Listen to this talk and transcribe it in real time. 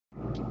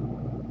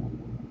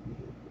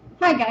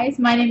Hi guys,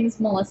 my name is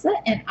Melissa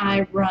and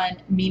I run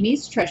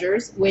Mimi's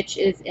Treasures, which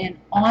is an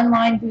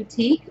online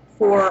boutique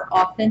for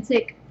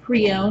authentic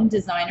pre-owned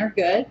designer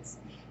goods.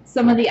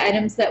 Some of the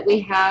items that we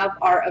have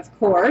are, of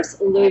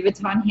course, Louis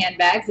Vuitton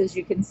handbags, as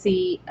you can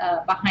see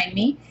behind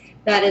me.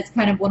 That is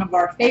kind of one of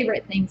our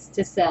favorite things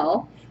to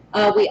sell.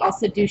 We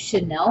also do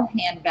Chanel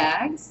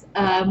handbags.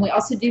 We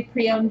also do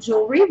pre-owned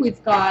jewelry.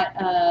 We've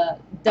got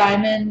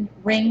diamond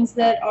rings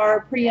that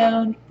are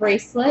pre-owned,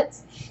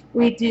 bracelets.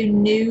 We do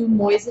new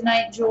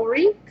Moissanite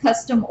jewelry,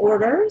 custom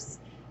orders,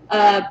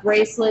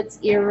 bracelets,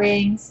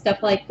 earrings,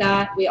 stuff like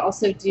that. We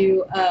also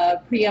do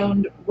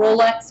pre-owned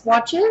Rolex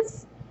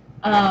watches.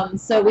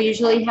 So we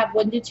usually have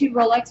 1 to 2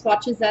 Rolex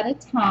watches at a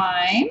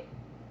time.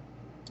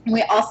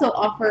 We also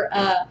offer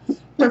a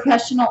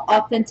professional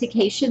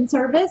authentication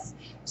service.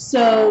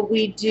 So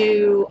we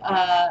do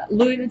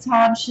Louis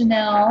Vuitton,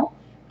 Chanel,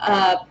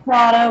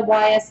 Prada,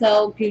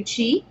 YSL,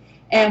 Gucci,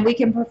 and we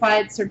can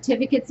provide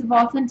certificates of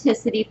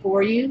authenticity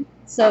for you.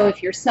 So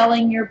if you're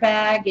selling your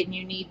bag and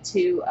you need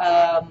to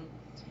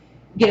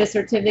get a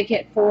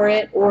certificate for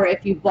it, or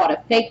if you bought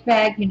a fake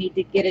bag, you need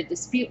to get a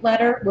dispute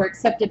letter. We're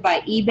accepted by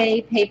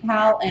eBay,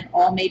 PayPal, and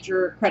all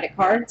major credit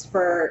cards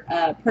for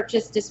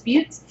purchase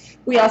disputes.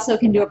 We also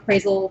can do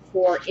appraisal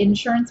for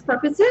insurance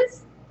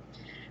purposes.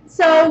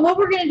 So what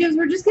we're going to do is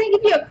we're just going to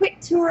give you a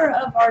quick tour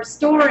of our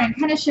store and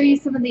kind of show you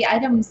some of the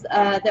items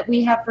that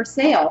we have for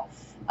sale.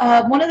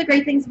 One of the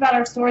great things about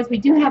our store is we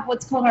do have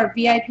what's called our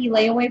VIP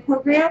layaway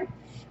program.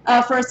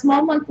 For a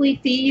small monthly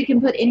fee, you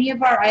can put any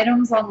of our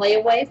items on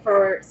layaway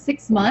for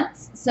 6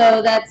 months.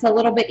 So that's a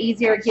little bit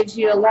easier. It gives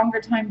you a longer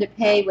time to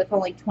pay with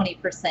only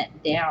 20%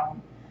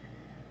 down.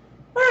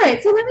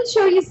 Alright, so let me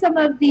show you some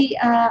of the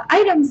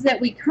items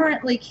that we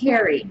currently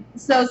carry.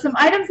 So some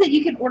items that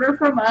you can order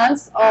from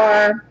us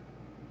are,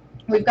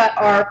 we've got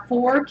our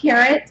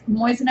 4-carat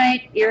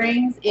Moissanite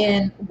earrings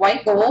in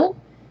white gold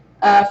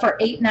for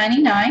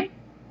 $8.99.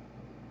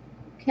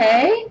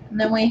 Okay, and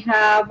then we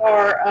have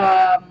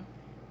our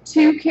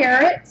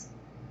 2-carat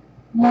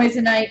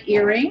Moissanite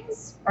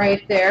earrings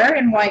right there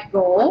in white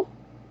gold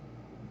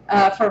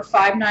for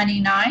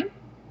 $5.99.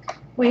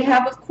 We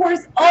have, of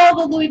course, all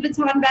the Louis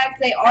Vuitton bags.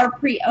 They are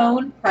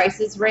pre-owned.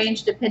 Prices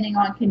range depending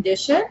on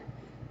condition.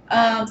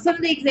 Some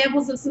of the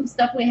examples of some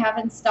stuff we have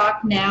in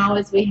stock now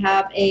is we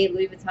have a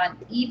Louis Vuitton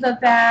Eva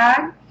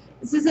bag.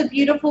 This is a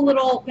beautiful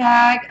little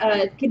bag.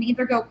 It can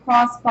either go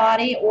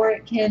crossbody or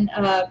it can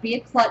be a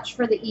clutch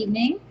for the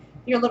evening.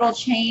 Your little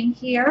chain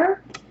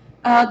here.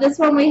 This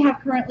one we have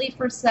currently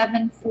for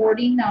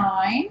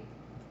 $7.49.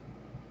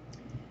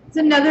 It's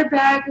another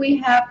bag we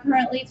have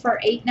currently for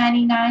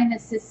 $8.99. A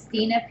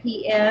Sistina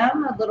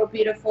PM, a little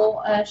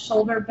beautiful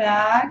shoulder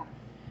bag.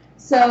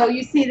 So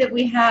you see that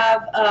we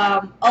have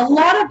a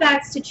lot of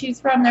bags to choose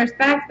from. There's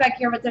bags back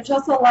here, but there's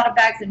also a lot of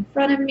bags in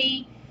front of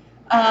me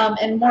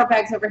and more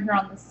bags over here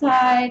on the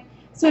side.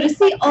 So to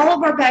see all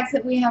of our bags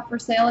that we have for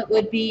sale, it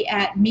would be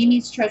at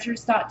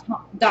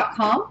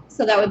memestreasures.com.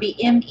 So that would be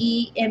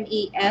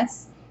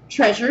MEMES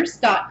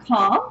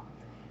treasures.com.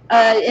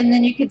 And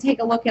then you can take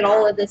a look at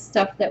all of this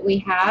stuff that we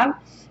have.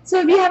 So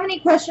if you have any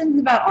questions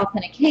about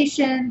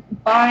authentication,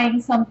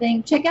 buying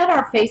something, check out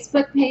our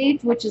Facebook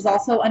page, which is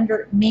also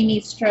under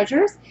Mimi's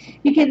Treasures.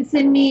 You can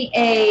send me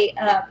a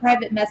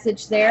private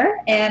message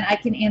there, and I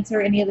can answer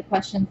any of the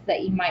questions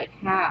that you might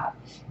have.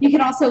 You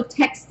can also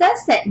text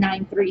us at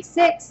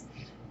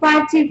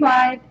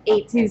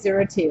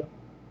 936-525-8202. All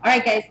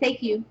right, guys,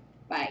 thank you.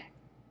 Bye.